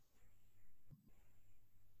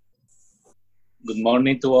Good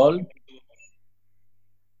morning to all.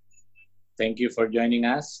 Thank you for joining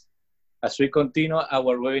us. As we continue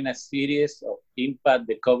our webinar series of impact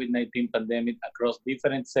the COVID-19 pandemic across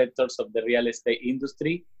different sectors of the real estate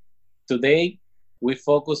industry, today we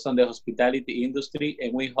focus on the hospitality industry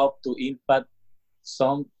and we hope to impact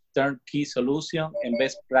some turnkey solutions and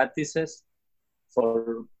best practices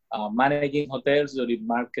for managing hotels during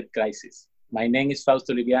market crisis. My name is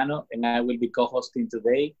Fausto Liviano and I will be co-hosting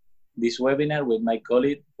today this webinar with my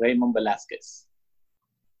colleague Raymond Velasquez.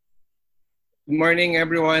 Good morning,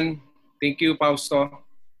 everyone. Thank you, Fausto.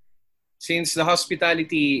 Since the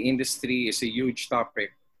hospitality industry is a huge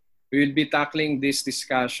topic, we will be tackling this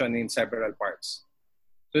discussion in several parts.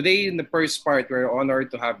 Today, in the first part, we're honored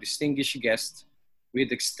to have distinguished guests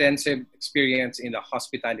with extensive experience in the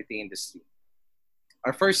hospitality industry.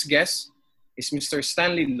 Our first guest is Mr.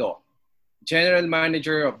 Stanley Law, General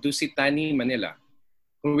Manager of Dusit Thani, Manila,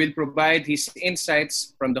 who will provide his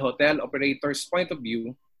insights from the hotel operator's point of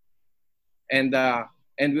view. And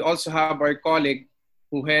we also have our colleague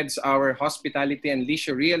who heads our hospitality and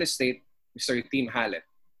leisure real estate, Mr. Tim Hallett.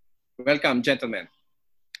 Welcome, gentlemen.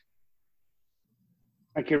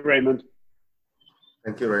 Thank you, Raymond.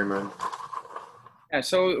 Thank you, Raymond. Yeah,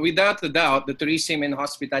 so without a doubt, the tourism and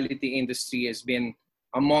hospitality industry has been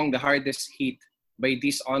among the hardest hit by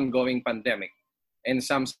this ongoing pandemic. And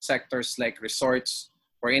some sectors like resorts,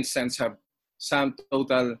 for instance, have some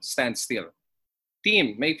total standstill.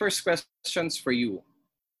 Tim, my first questions for you.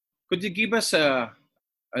 Could you give us an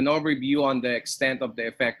overview on the extent of the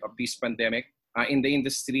effect of this pandemic in the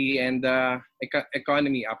industry and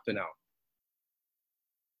economy up to now?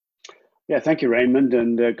 Yeah, thank you, Raymond,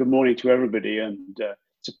 and good morning to everybody. And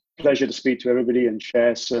it's a pleasure to speak to everybody and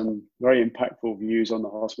share some very impactful views on the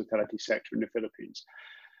hospitality sector in the Philippines.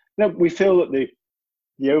 Now, we feel that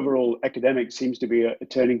the overall epidemic seems to be a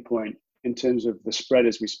turning point in terms of the spread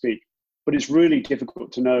as we speak. But it's really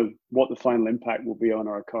difficult to know what the final impact will be on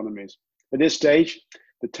our economies. At this stage,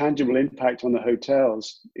 the tangible impact on the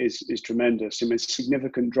hotels is tremendous. I mean, a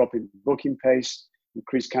significant drop in booking pace,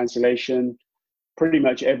 increased cancellation. Pretty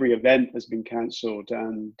much every event has been cancelled,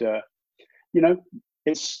 and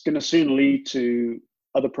it's going to soon lead to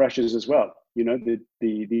other pressures as well. You know,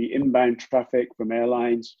 the inbound traffic from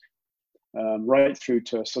airlines, right through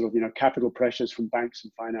to sort of capital pressures from banks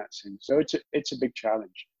and financing. So it's a big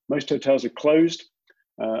challenge. Most hotels are closed,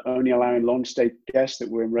 only allowing long-stay guests that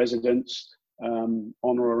were in residence on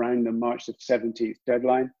or around the March the 17th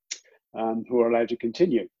deadline, who are allowed to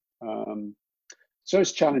continue. So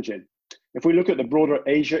it's challenging. If we look at the broader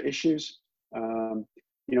Asia issues,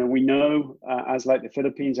 we know, as like the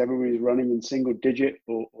Philippines, everybody's running in single-digit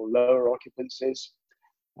or lower occupancies,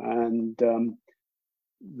 and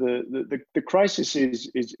the crisis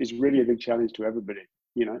is really a big challenge to everybody.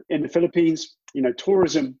 In the Philippines,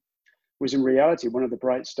 tourism was in reality one of the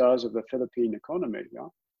bright stars of the Philippine economy.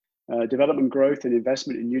 Development growth and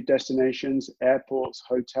investment in new destinations, airports,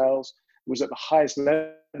 hotels was at the highest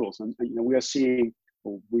levels, and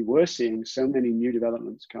we were seeing so many new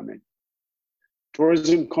developments coming.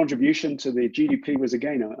 Tourism contribution to the GDP was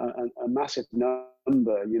again a massive number.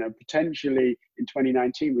 Potentially in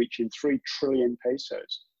 2019 reaching 3 trillion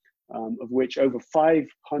pesos. Of which over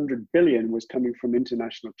 500 billion was coming from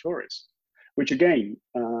international tourists, which again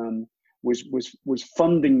was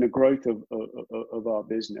funding the growth of our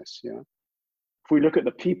business. Yeah. If we look at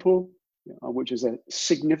the people, which is a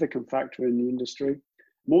significant factor in the industry,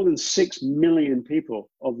 more than 6 million people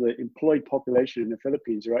of the employed population in the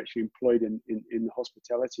Philippines are actually employed in the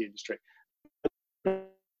hospitality industry.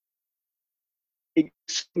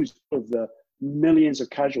 Exclusive of the millions of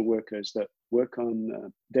casual workers that work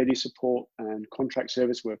on daily support and contract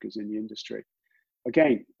service workers in the industry.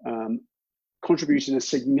 Again, contributing a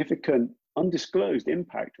significant undisclosed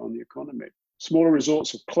impact on the economy. Smaller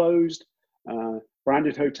resorts have closed,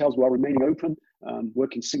 branded hotels while remaining open,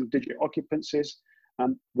 working single-digit occupancies,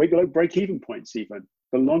 way below break-even points even.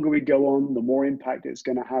 The longer we go on, the more impact it's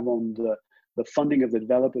going to have on the funding of the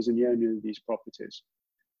developers and the owner of these properties.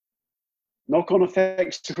 Knock-on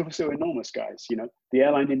effects are also enormous, guys. The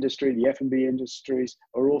airline industry, the F&B industries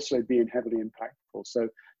are also being heavily impactful. So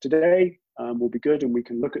today will be good, and we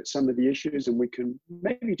can look at some of the issues, and we can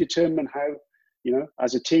maybe determine how,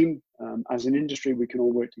 as a team, as an industry, we can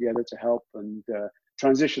all work together to help and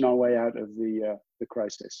transition our way out of the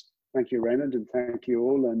crisis. Thank you, Raymond, and thank you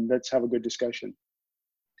all, and let's have a good discussion.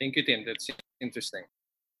 Thank you, Tim. That's interesting.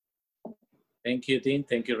 Thank you, Tim.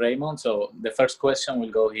 Thank you, Raymond. So the first question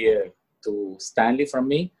will go here to Stanley from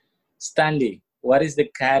me. Stanley, what is the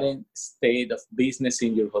current state of business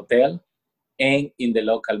in your hotel and in the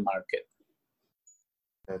local market?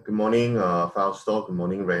 Good morning, Fausto. Good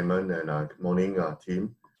morning, Raymond, and good morning,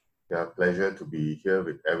 team. Yeah, pleasure to be here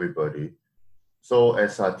with everybody. So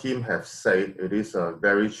as our team have said, it is a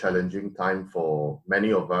very challenging time for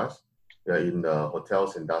many of us in the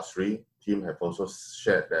hotels industry. Team have also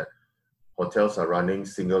shared that hotels are running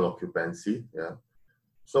single occupancy. Yeah.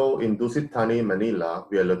 So in Dusit Thani, Manila,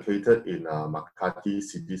 we are located in Makati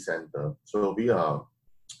City Center. So we are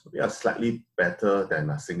slightly better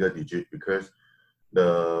than a single digit because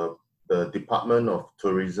the Department of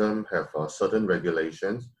Tourism have certain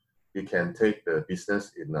regulations. You can take the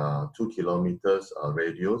business in 2 kilometers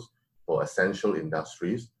radius for essential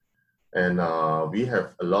industries. And we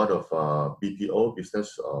have a lot of BPO,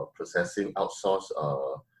 business processing outsourced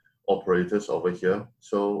operators over here.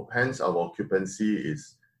 So hence our occupancy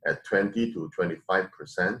is at 20 to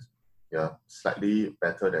 25%. Yeah, slightly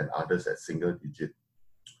better than others at single digit.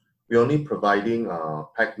 We're only providing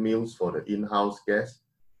packed meals for the in-house guests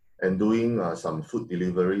and doing some food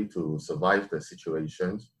delivery to survive the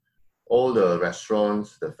situations. All the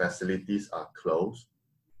restaurants, the facilities are closed.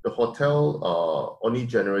 The hotel only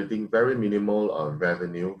generating very minimal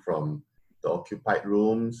revenue from the occupied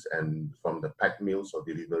rooms and from the packed meals or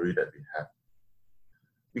delivery that we have.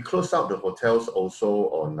 We closed out the hotels also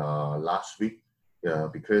on last week, yeah,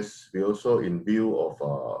 because we also in view of,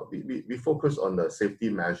 we focus on the safety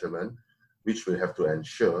measurement, which we have to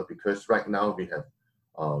ensure because right now we have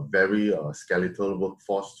very skeletal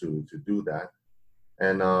workforce to do that.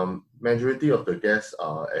 And majority of the guests,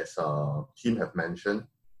 as team have mentioned,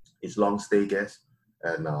 is long stay guests,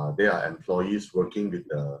 and they are employees working with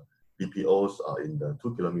the BPOs in the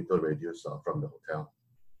 2 kilometer radius from the hotel.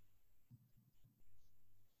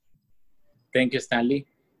 Thank you, Stanley.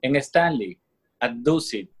 And Stanley, at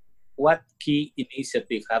Dusit, what key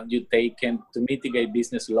initiative have you taken to mitigate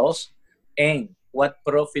business loss, and what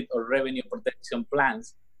profit or revenue protection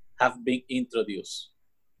plans have been introduced?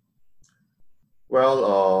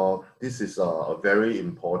 Well, this is a very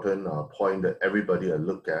important point that everybody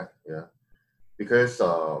look at, yeah, because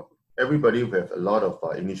everybody will have a lot of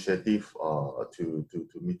initiative to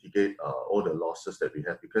mitigate all the losses that we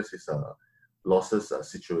have because it's a losses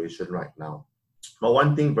situation right now. But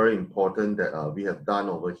one thing very important that we have done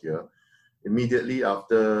over here, immediately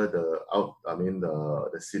after the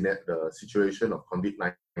situation of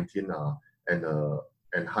COVID-19 and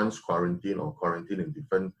enhanced quarantine or quarantine in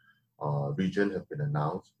different region have been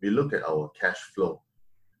announced, we look at our cash flow.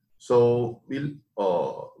 So we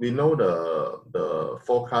know the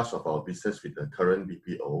forecast of our business with the current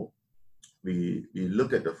BPO. We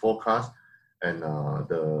look at the forecast and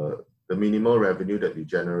the minimal revenue that we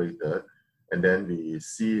generated, and then we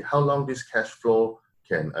see how long this cash flow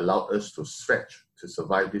can allow us to stretch to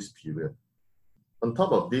survive this period. On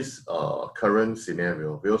top of this current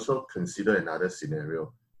scenario, we also consider another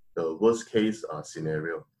scenario, the worst case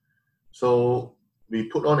scenario. So we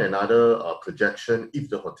put on another projection if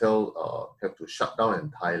the hotel have to shut down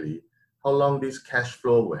entirely, how long this cash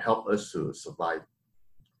flow will help us to survive.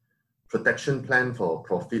 Protection plan for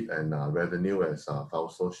profit and revenue, as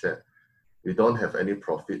Fausto shared. We don't have any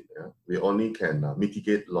profit. Yeah? We only can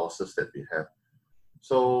mitigate losses that we have.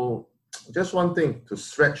 So just one thing, to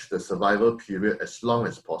stretch the survival period as long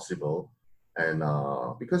as possible, and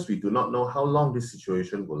because we do not know how long this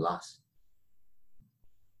situation will last.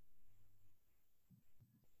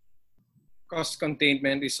 Cost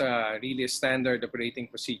containment is really standard operating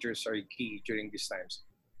procedures are key during these times.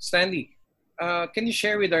 Stanley, can you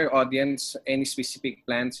share with our audience any specific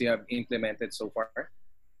plans you have implemented so far?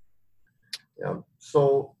 Yeah,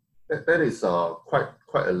 so that is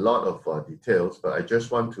quite a lot of details, but I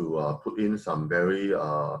just want to put in some very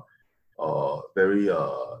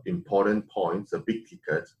important points, a big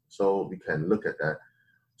ticket, so we can look at that.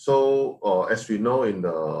 So as we know, in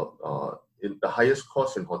the highest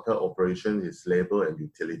cost in hotel operation is labor and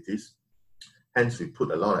utilities. Hence, we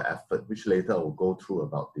put a lot of effort, which later I will go through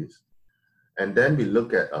about this. And then we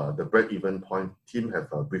look at the break-even point. Team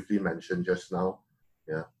have briefly mentioned just now.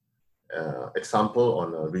 Yeah. Example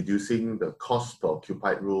on reducing the cost per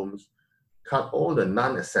occupied rooms, cut all the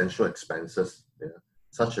non-essential expenses, yeah,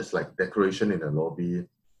 such as like decoration in the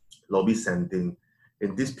lobby sanding.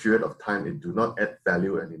 In this period of time, it do not add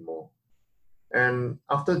value anymore. And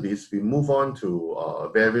after this, we move on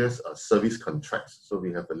to various service contracts. So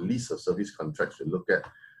we have a list of service contracts to look at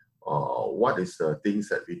what is the things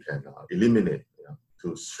that we can eliminate, yeah,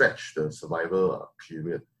 to stretch the survival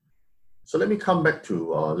period. So let me come back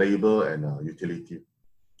to labor and utility.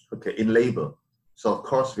 Okay, in labor, so of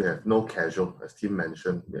course we have no casual, as Tim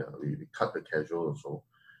mentioned. Yeah, we cut the casual also.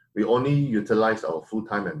 We only utilize our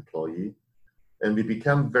full-time employee. and we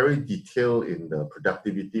become very detailed in the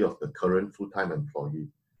productivity of the current full-time employee.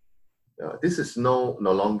 This is no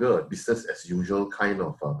longer a business as usual kind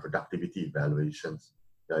of productivity evaluations.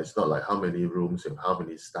 It's not like how many rooms and how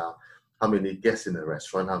many staff, how many guests in the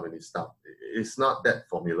restaurant, how many staff. It's not that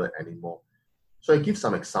formula anymore. So I give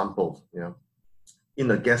some examples.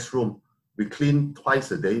 In a guest room, we clean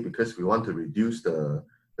twice a day because we want to reduce the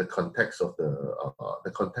contact of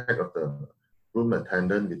the room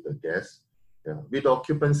attendant with the guests. With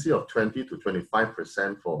occupancy of 20 to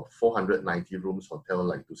 25% for 490 rooms hotel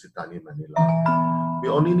like Dusit Thani, Manila, we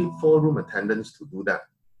only need 4 room attendants to do that.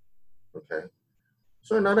 Okay.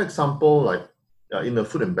 So another example, like in the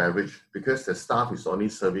food and beverage, because the staff is only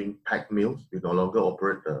serving packed meals, we no longer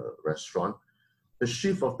operate the restaurant. The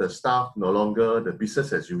shift of the staff no longer the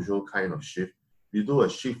business as usual kind of shift. We do a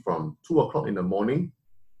shift from 2 o'clock in the morning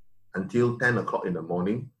until 10 o'clock in the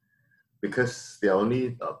morning, because they're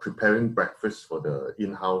only preparing breakfast for the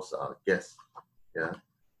in-house guests.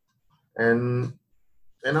 And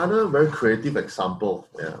another very creative example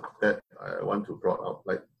that I want to draw out,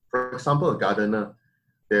 like for example, a gardener.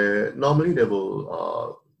 Normally they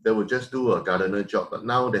will just do a gardener job, but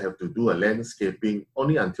now they have to do a landscaping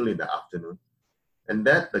only until in the afternoon. And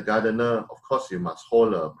that the gardener, of course, you must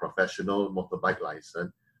hold a professional motorbike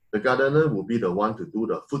license. The gardener will be the one to do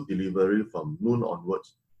the food delivery from noon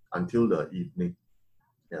onwards until the evening.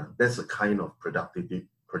 That's the kind of productivity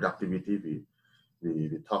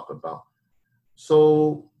we talk about.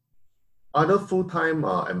 So other full-time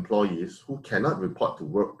employees who cannot report to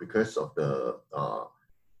work because of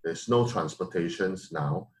there's no transportations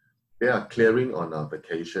now, they are clearing on a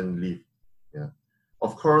vacation leave.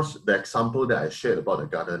 Of course, the example that I shared about the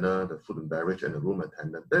gardener, the food and beverage, and the room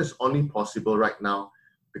attendant, that is only possible right now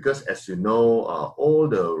because, as you know, all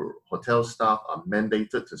the hotel staff are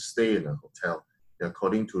mandated to stay in a hotel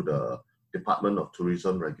according to the Department of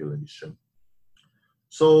Tourism regulation.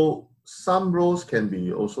 So some roles can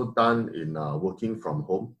be also done in working from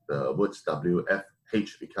home. The words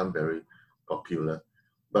WFH become very popular.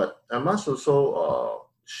 But I must also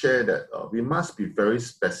share that we must be very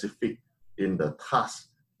specific in the task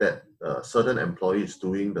that certain employees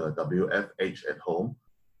doing the WFH at home,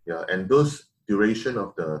 and those duration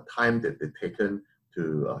of the time that they've taken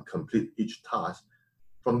to complete each task.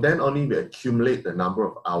 From then only, we accumulate the number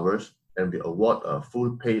of hours and we award a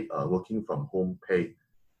full paid working from home pay,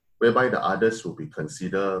 whereby the others will be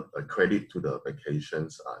considered a credit to the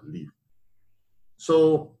vacations leave.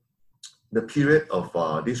 So the period of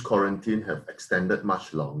this quarantine have extended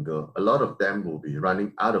much longer. A lot of them will be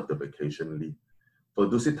running out of the vacation leave. For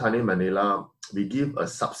Dusit Thani Manila, we give a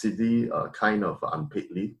subsidy kind of unpaid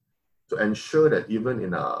leave to ensure that even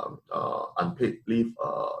in a unpaid leave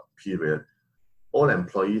period, all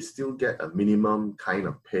employees still get a minimum kind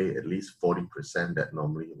of pay, at least 40% that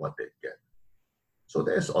normally what they get. So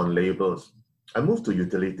that's on labors. I move to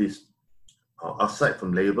utilities. Aside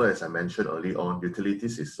from labor, as I mentioned early on,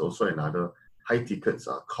 utilities is also another high tickets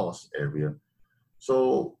cost area.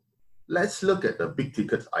 So let's look at the big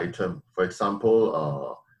ticket item. For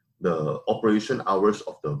example, the operation hours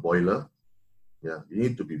of the boiler. You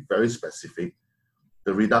need to be very specific.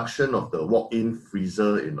 The reduction of the walk-in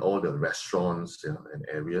freezer in all the restaurants and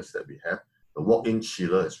areas that we have. The walk-in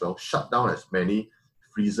chiller as well. Shut down as many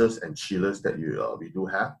freezers and chillers that we do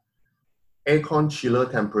have. Aircon chiller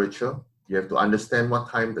temperature. You have to understand what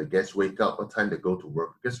time the guests wake up, what time they go to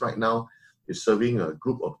work. Because right now, you're serving a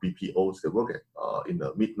group of BPOs that work at, in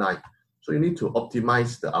the midnight. So you need to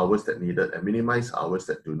optimize the hours that needed and minimize hours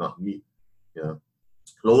that do not need.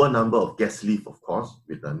 Lower number of guest leave, of course,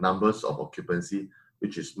 with the numbers of occupancy,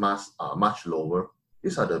 which is much lower.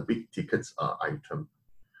 These are the big tickets item.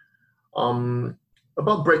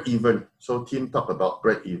 About break even. So team talk about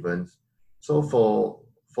break evens. So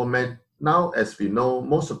now, as we know,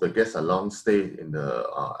 most of the guests are long stay in their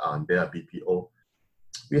BPO.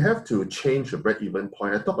 We have to change the break-even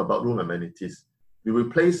point. I talk about room amenities. We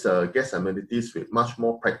replace guest amenities with much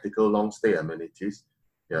more practical long stay amenities.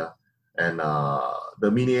 And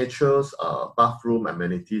the miniatures, bathroom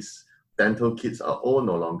amenities, dental kits are all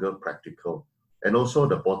no longer practical. And also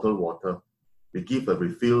the bottled water. We give a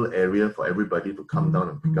refill area for everybody to come down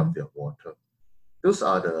and pick up their water. Those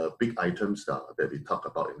are the big items that we talk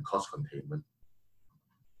about in cost containment.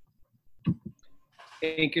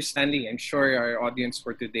 Thank you, Stanley. I'm sure our audience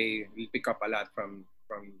for today will pick up a lot from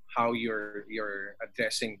how you're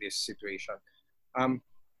addressing this situation.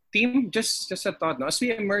 Team, just a thought. Now, as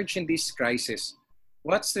we emerge in this crisis,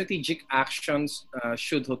 what strategic actions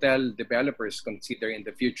should hotel developers consider in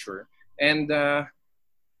the future? And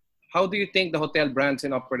how do you think the hotel brands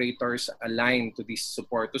and operators align to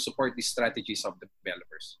support these strategies of the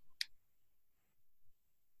developers?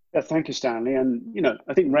 Yeah, thank you, Stanley. And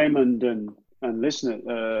I think Raymond and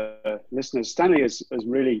listeners, Stanley has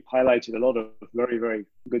really highlighted a lot of very, very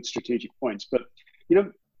good strategic points. But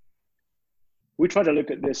we try to look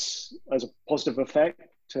at this as a positive effect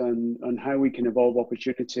and how we can evolve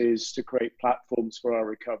opportunities to create platforms for our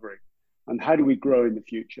recovery, and how do we grow in the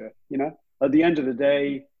future. At the end of the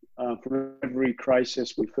day, from every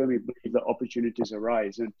crisis, we firmly believe that opportunities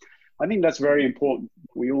arise, and I think that's very important.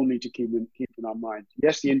 We all need to keep in our mind.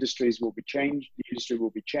 Yes, the industry will be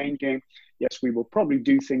changing. Yes, we will probably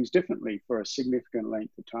do things differently for a significant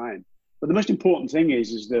length of time. But the most important thing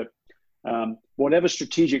is that whatever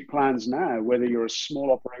strategic plans now, whether you're a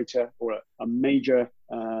small operator or a major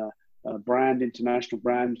brand, international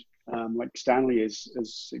brand, like Stanley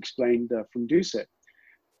has explained from Dusit,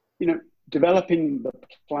 developing the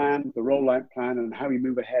plan, the rollout plan, and how we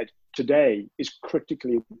move ahead today is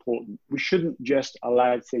critically important. We shouldn't just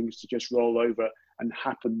allow things to just roll over and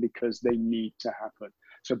happen because they need to happen.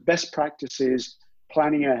 So best practices,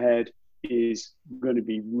 planning ahead is going to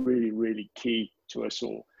be really, really key to us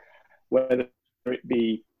all, whether it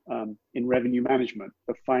be in revenue management,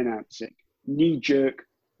 the financing. Knee-jerk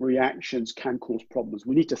reactions can cause problems.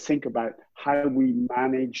 We need to think about how we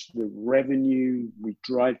manage the revenue, we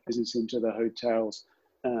drive business into the hotels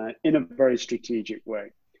in a very strategic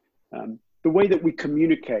way. The way that we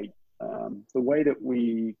communicate,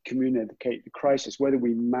 the crisis,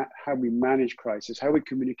 how we manage crisis, how we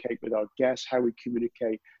communicate with our guests, how we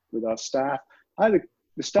communicate with our staff, how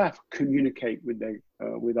the staff communicate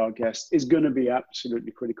with our guests is going to be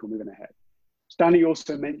absolutely critical moving ahead. Stanley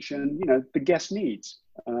also mentioned, the guest needs.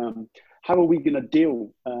 How are we going to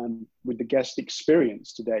deal with the guest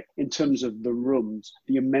experience today in terms of the rooms,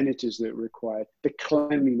 the amenities that are required, the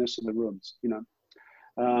cleanliness of the rooms,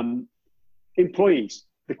 employees.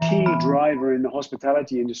 The key driver in the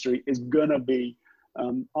hospitality industry is going to be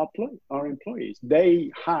our employees.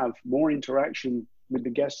 They have more interaction with the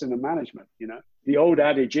guests and the management. The old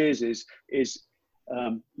adage is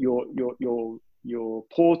your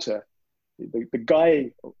porter, the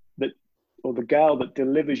guy or the gal that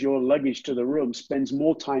delivers your luggage to the room spends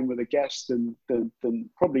more time with the guests than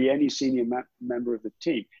probably any senior member of the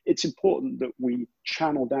team. It's important that we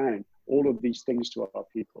channel down all of these things to our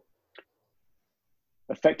people.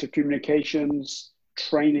 Effective communications,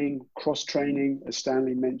 training, cross-training, as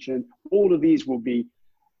Stanley mentioned, all of these will be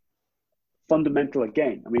fundamental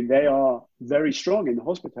again. I mean, they are very strong in the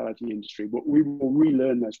hospitality industry, but we will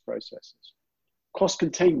relearn those processes. Cost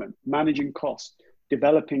containment, managing costs,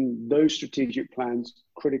 developing those strategic plans,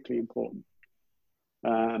 critically important.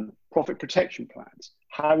 Profit protection plans,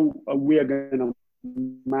 how we are going to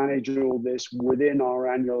manage all this within our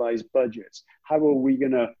annualized budgets. How are we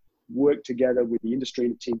going to work together with the industry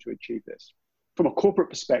and the team to achieve this? From a corporate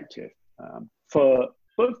perspective, for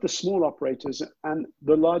both the small operators and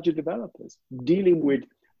the larger developers, dealing with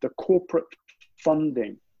the corporate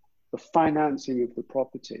funding, the financing of the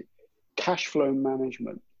property, cash flow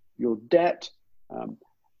management, your debt,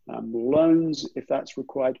 loans if that's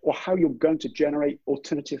required, or how you're going to generate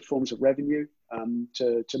alternative forms of revenue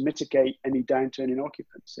to mitigate any downturn in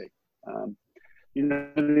occupancy.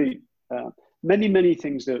 Many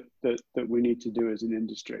things that we need to do as an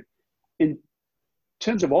industry. In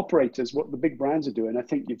terms of operators, what the big brands are doing, I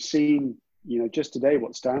think you've seen, just today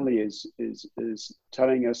what Stanley is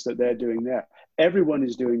telling us that they're doing there. Everyone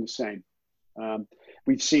is doing the same.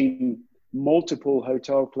 We've seen multiple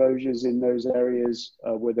hotel closures in those areas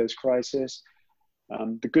where there's crisis.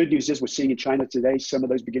 The good news is we're seeing in China today, some of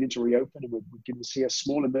those beginning to reopen, and we can see a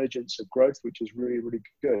small emergence of growth, which is really, really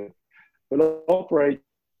good. But operators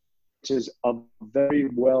are very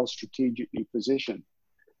well strategically positioned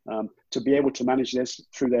to be able to manage this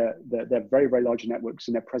through their very, very large networks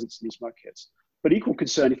and their presence in these markets. But equal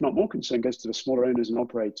concern, if not more concern, goes to the smaller owners and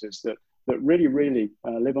operators that really, really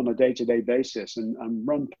live on a day-to-day basis and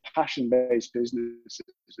run passion-based businesses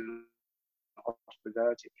in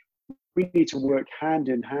hospitality. We need to work hand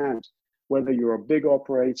in hand, whether you're a big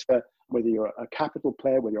operator, whether you're a capital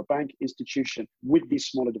player, whether you're a bank institution, with these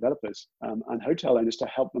smaller developers and hotel owners to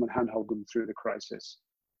help them and handhold them through the crisis.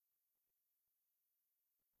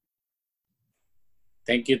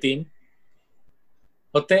 Thank you, Tim.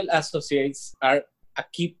 Hotel associates are a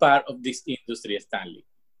key part of this industry, Stanley.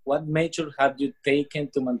 What measures have you taken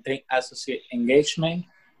to maintain associate engagement,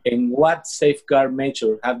 and what safeguard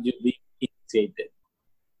measures have you been initiated?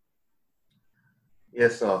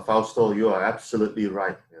 Yes, Fausto, you are absolutely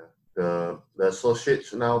right. Yeah. The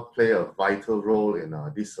associates now play a vital role in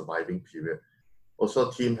this surviving period.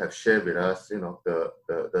 also team have shared with us,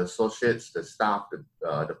 the associates, the staff,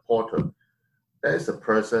 the porter, that is a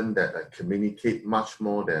person that communicate much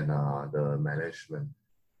more than the management.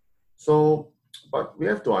 So, but we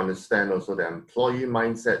have to understand also the employee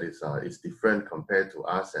mindset is different compared to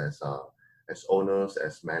us as owners,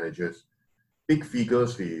 as managers. Big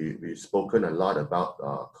figures, we've spoken a lot about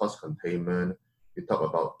cost containment. We talk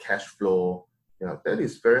about cash flow. That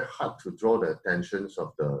is very hard to draw the attentions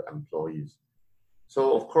of the employees.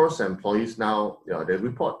 So of course, employees now, they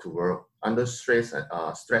report to work under stress and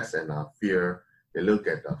fear. They look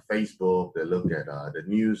at Facebook, they look at the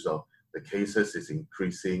news of the cases is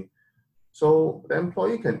increasing. So the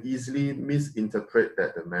employee can easily misinterpret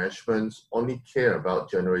that the management only care about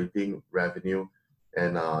generating revenue,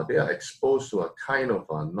 and they are exposed to a kind of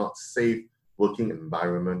not safe working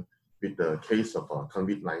environment with the case of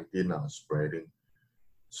COVID-19 spreading.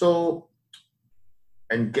 So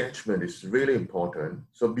engagement is really important.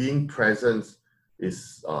 So being present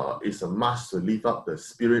is a must to lift up the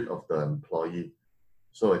spirit of the employee.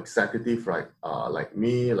 So executive, like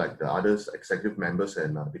me, like the others, executive members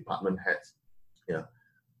and department heads,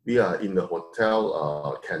 we are in the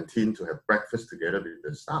hotel canteen to have breakfast together with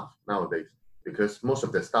the staff nowadays, because most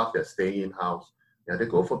of the staff, they're staying in-house. They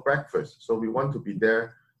go for breakfast. So we want to be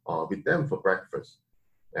there with them for breakfast.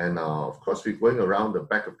 And of course, we're going around the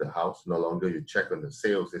back of the house. No longer you check on the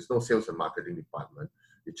sales. There's no sales and marketing department.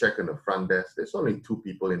 You check on the front desk. There's only 2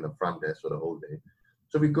 people in the front desk for the whole day.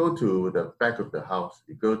 So we go to the back of the house.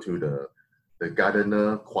 You go to the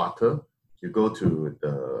gardener quarter. You go to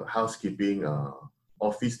the housekeeping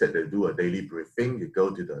office that they do a daily briefing. You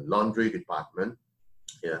go to the laundry department.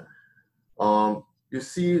 You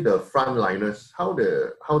see the frontliners, how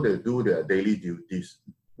they do their daily duties.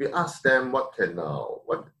 We ask them what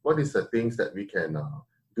is the things that we can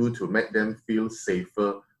do to make them feel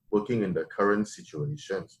safer working in the current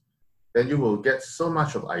situations. Then you will get so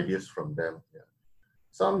much of ideas from them.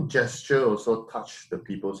 Some gesture also touch the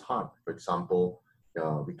people's heart. For example,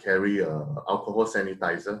 we carry alcohol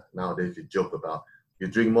sanitizer. Nowadays we joke about you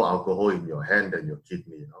drink more alcohol in your hand than your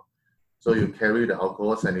kidney. So you carry the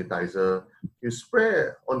alcohol sanitizer, you spray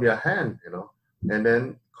on their hand, and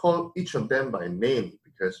then call each of them by name,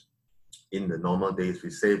 because in the normal days we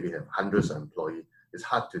say we have hundreds of employees. It's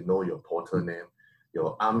hard to know your porter name,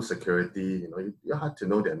 your armed security. You're hard to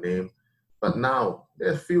know their name. But now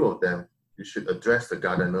there are few of them. You should address the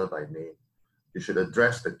gardener by name. You should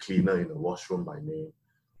address the cleaner in the washroom by name.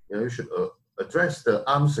 You should address the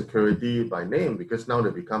armed security by name, because now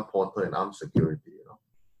they become porter and armed security.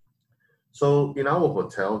 So in our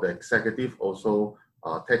hotel, the executive also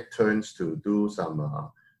take turns to do some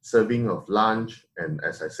serving of lunch and,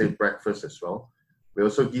 as I say, breakfast as well. We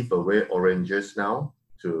also give away oranges now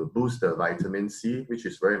to boost the vitamin C, which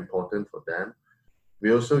is very important for them.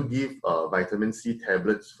 We also give vitamin C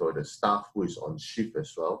tablets for the staff who is on shift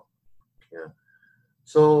as well.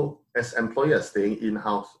 So as employees are staying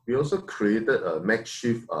in-house, we also created a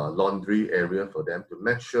makeshift laundry area for them to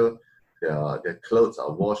make sure their clothes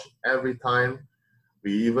are washed every time.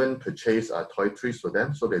 We even purchase toiletries for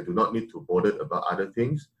them, so they do not need to bother about other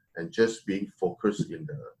things and just being focused in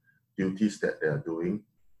the duties that they are doing.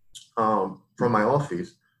 From my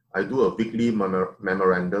office, I do a weekly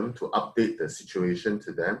memorandum to update the situation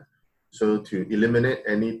to them. So to eliminate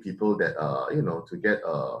any people that, to get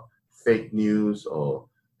fake news or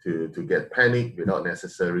to get panic without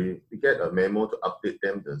necessary, we get a memo to update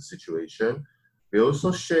them the situation. We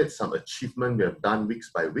also shared some achievement we have done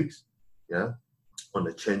weeks by weeks, on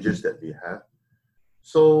the changes that we have.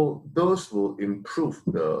 So those will improve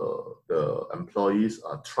the employees'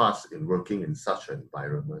 trust in working in such an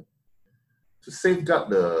environment. To safeguard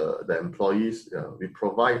the employees, we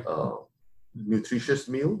provide a nutritious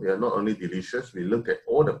meal. They are not only delicious, we look at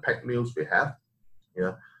all the packed meals we have.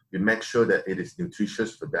 We make sure that it is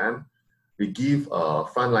nutritious for them. We give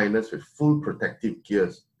frontliners with full protective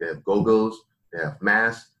gears. They have goggles, they have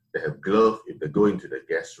masks, they have gloves if they go into the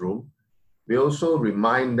guest room. We also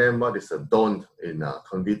remind them what is a don't in a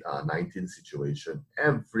COVID-19 situation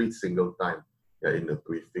every single time in the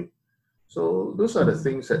briefing. So those are the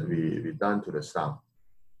things that we've done to the staff.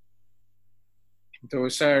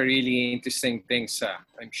 Those are really interesting things.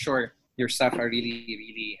 I'm sure your staff are really,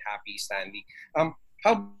 really happy, Stanley.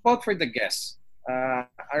 How about for the guests?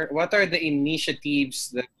 What are the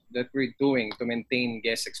initiatives that we're doing to maintain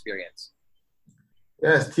guest experience?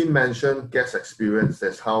 Yeah, as Tim mentioned, guest experience,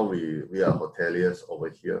 that's how we are hoteliers over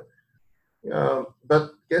here.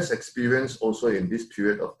 But guest experience also in this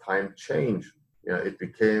period of time changed. It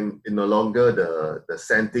became no longer the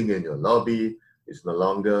scenting in your lobby. It's no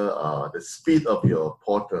longer the speed of your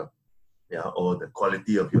porter. yeah, or the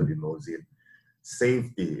quality of your limousine.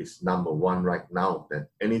 Safety is number one right now than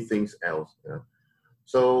anything else. Yeah.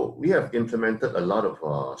 So we have implemented a lot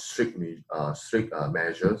of strict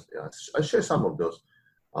measures. Yeah. I share some of those.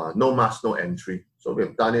 No mask, no entry. So we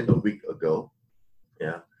have done it a week ago.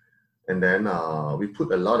 Yeah. And then we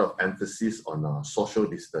put a lot of emphasis on social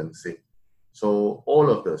distancing. So all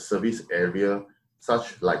of the service area,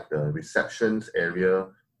 such like the receptions area,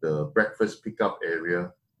 the breakfast pickup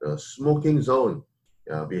area, the smoking zone,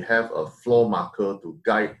 we have a floor marker to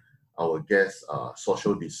guide our guests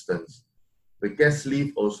social distance. The guest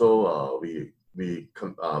leave also, we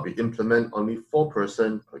implement only 4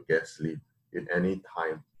 person per guest leave in any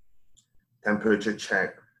time. Temperature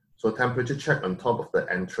check. So temperature check on top of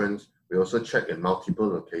the entrance. We also check in multiple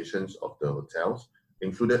locations of the hotels,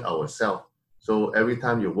 included ourselves. So every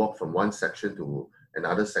time you walk from one section to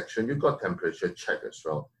another section, you got temperature check as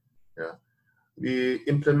well. Yeah. We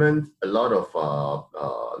implement a lot of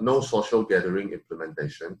no social gathering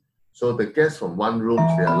implementation. So the guests from one room,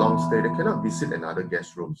 they are long stay, they cannot visit another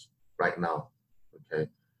guest rooms right now. Okay.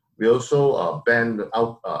 We also ban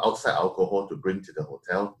outside alcohol to bring to the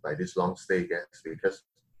hotel by this long stay guests, because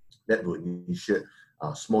that will initiate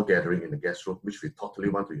small gathering in the guest room, which we totally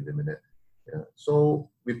want to eliminate. Yeah. So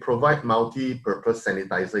we provide multi-purpose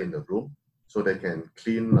sanitizer in the room so they can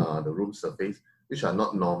clean the room surface, which are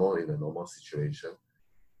not normal in a normal situation.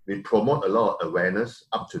 We promote a lot of awareness,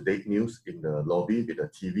 up-to-date news in the lobby with the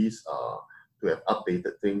TVs to have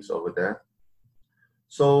updated things over there.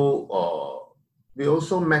 So we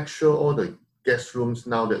also make sure all the guest rooms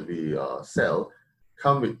now that we sell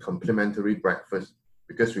come with complimentary breakfast,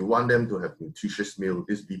 because we want them to have nutritious meal,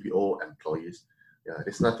 these BPO employees. Yeah,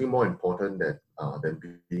 there's nothing more important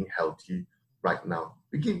than being healthy right now.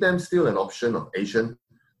 We give them still an option of Asian,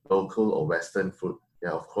 local or Western food.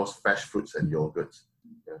 Yeah, of course, fresh fruits and yogurts.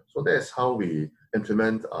 Yeah. So that's how we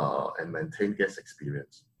implement and maintain guest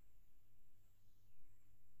experience.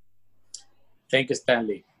 Thank you,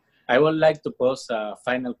 Stanley. I would like to pose a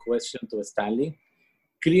final question to Stanley.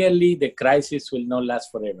 Clearly, the crisis will not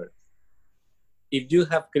last forever. If you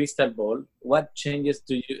have crystal ball, what changes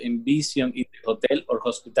do you envision in the hotel or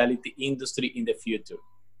hospitality industry in the future?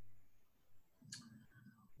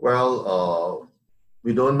 Well,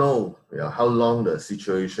 we don't know how long the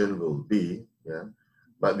situation will be,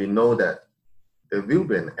 but we know that there will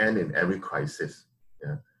be an end in every crisis.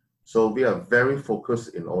 Yeah. So we are very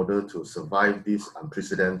focused in order to survive this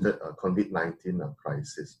unprecedented COVID-19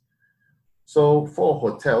 crisis. So for a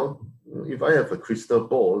hotel, if I have a crystal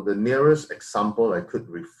ball, the nearest example I could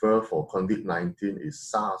refer for COVID-19 is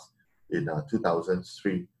SARS in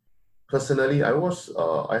 2003. Personally,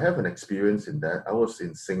 I have an experience in that. I was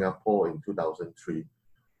in Singapore in 2003.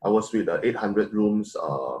 I was with 800 rooms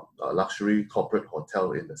luxury corporate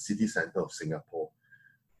hotel in the city center of Singapore.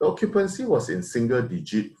 The occupancy was in single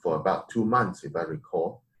digit for about 2 months, if I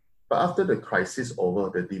recall. But after the crisis over,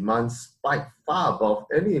 the demand spiked far above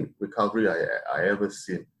any recovery I ever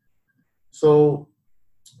seen. So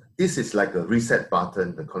this is like a reset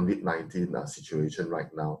button, the COVID-19 situation right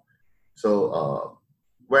now. So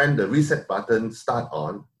when the reset button start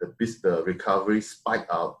on, the recovery spike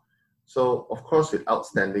up. So of course, with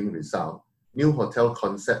outstanding result, new hotel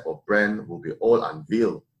concept or brand will be all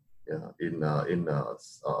unveiled in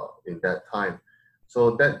that time.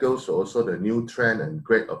 So that goes to also the new trend and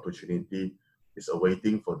great opportunity is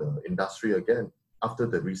awaiting for the industry again after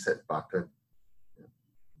the reset button.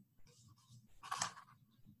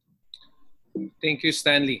 Thank you,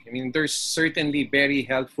 Stanley. I mean, there's certainly very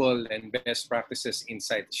helpful and best practices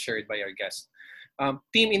insights shared by our guests.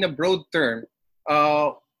 Team, in a broad term,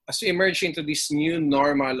 as we emerge into this new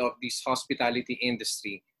normal of this hospitality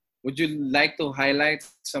industry, would you like to highlight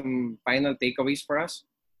some final takeaways for us?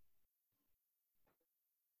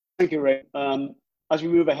 Thank you, Ray. As we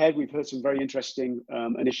move ahead, we've heard some very interesting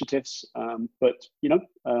initiatives. But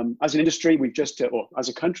as an industry, or as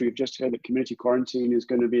a country, we've just heard that community quarantine is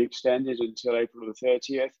going to be extended until April the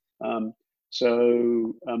 30th.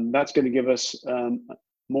 So that's going to give us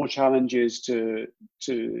more challenges to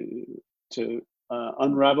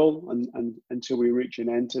unravel and until we reach an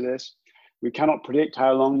end to this. We cannot predict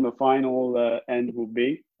how long the final end will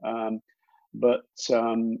be, but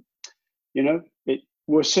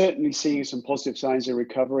we're certainly seeing some positive signs of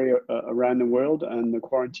recovery around the world, and the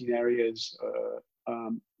quarantine areas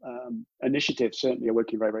initiatives certainly are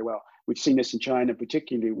working very, very well. We've seen this in China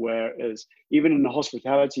particularly, whereas even in the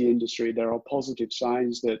hospitality industry, there are positive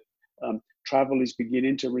signs that travel is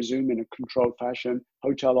beginning to resume in a controlled fashion.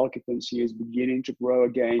 Hotel occupancy is beginning to grow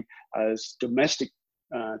again as domestic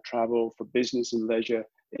travel for business and leisure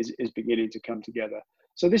is beginning to come together.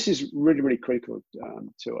 So this is really, really critical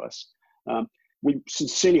to us. We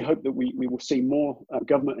sincerely hope that we will see more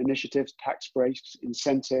government initiatives, tax breaks,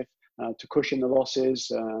 incentive to cushion the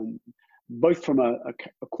losses, both from a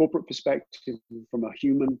corporate perspective, from a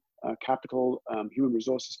human capital, human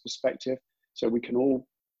resources perspective, so we can all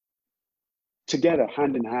together,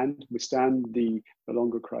 hand in hand, withstand the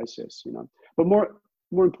longer crisis. But more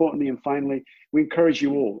importantly and finally, we encourage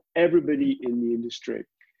you all, everybody in the industry,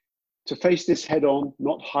 to face this head on,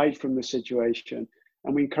 not hide from the situation.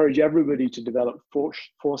 And we encourage everybody to develop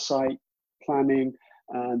foresight, planning,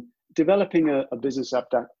 and developing a business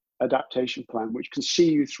adaptation plan, which can see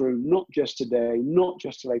you through not just today, not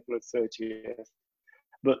just till April 30th,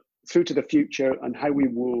 but through to the future, and how we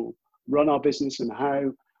will run our business and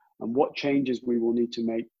what changes we will need to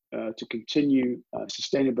make to continue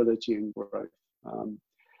sustainability and growth.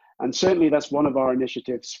 And certainly that's one of our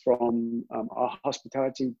initiatives from our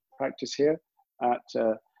hospitality practice here at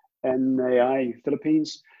NAI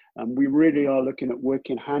Philippines. We really are looking at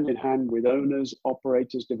working hand in hand with owners,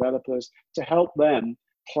 operators, developers to help them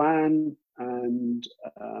plan and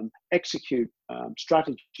execute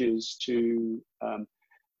strategies to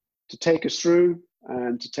take us through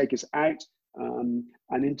and to take us out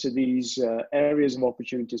and into these areas of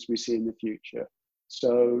opportunities we see in the future.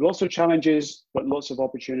 So lots of challenges, but lots of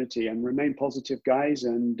opportunity, and remain positive, guys,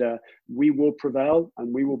 and we will prevail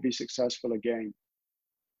and we will be successful again.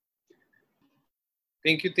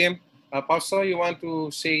 Thank you, Tim. Fausto, you want to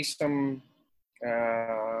say some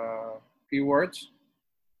few words?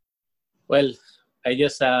 Well, I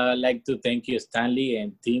just like to thank you, Stanley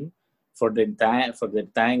and Tim, for the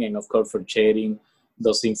time, and of course for sharing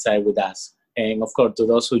those insights with us. And of course, to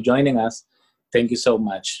those who are joining us, thank you so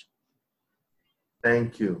much.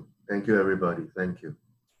 Thank you. Thank you, everybody. Thank you.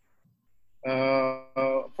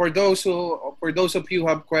 For those of you who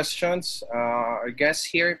have questions, our guests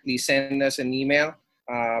here, please send us an email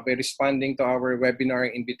by responding to our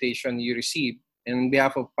webinar invitation you received. And on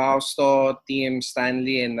behalf of Fausto, Tim,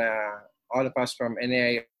 Stanley, and all of us from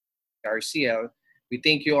NAI RCL, we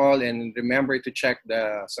thank you all, and remember to check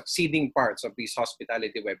the succeeding parts of this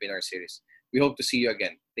hospitality webinar series. We hope to see you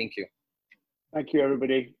again. Thank you. Thank you,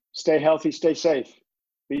 everybody. Stay healthy, stay safe,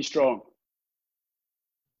 be strong.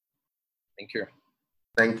 Thank you.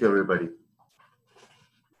 Thank you, everybody.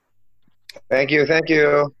 Thank you. Thank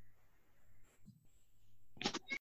you.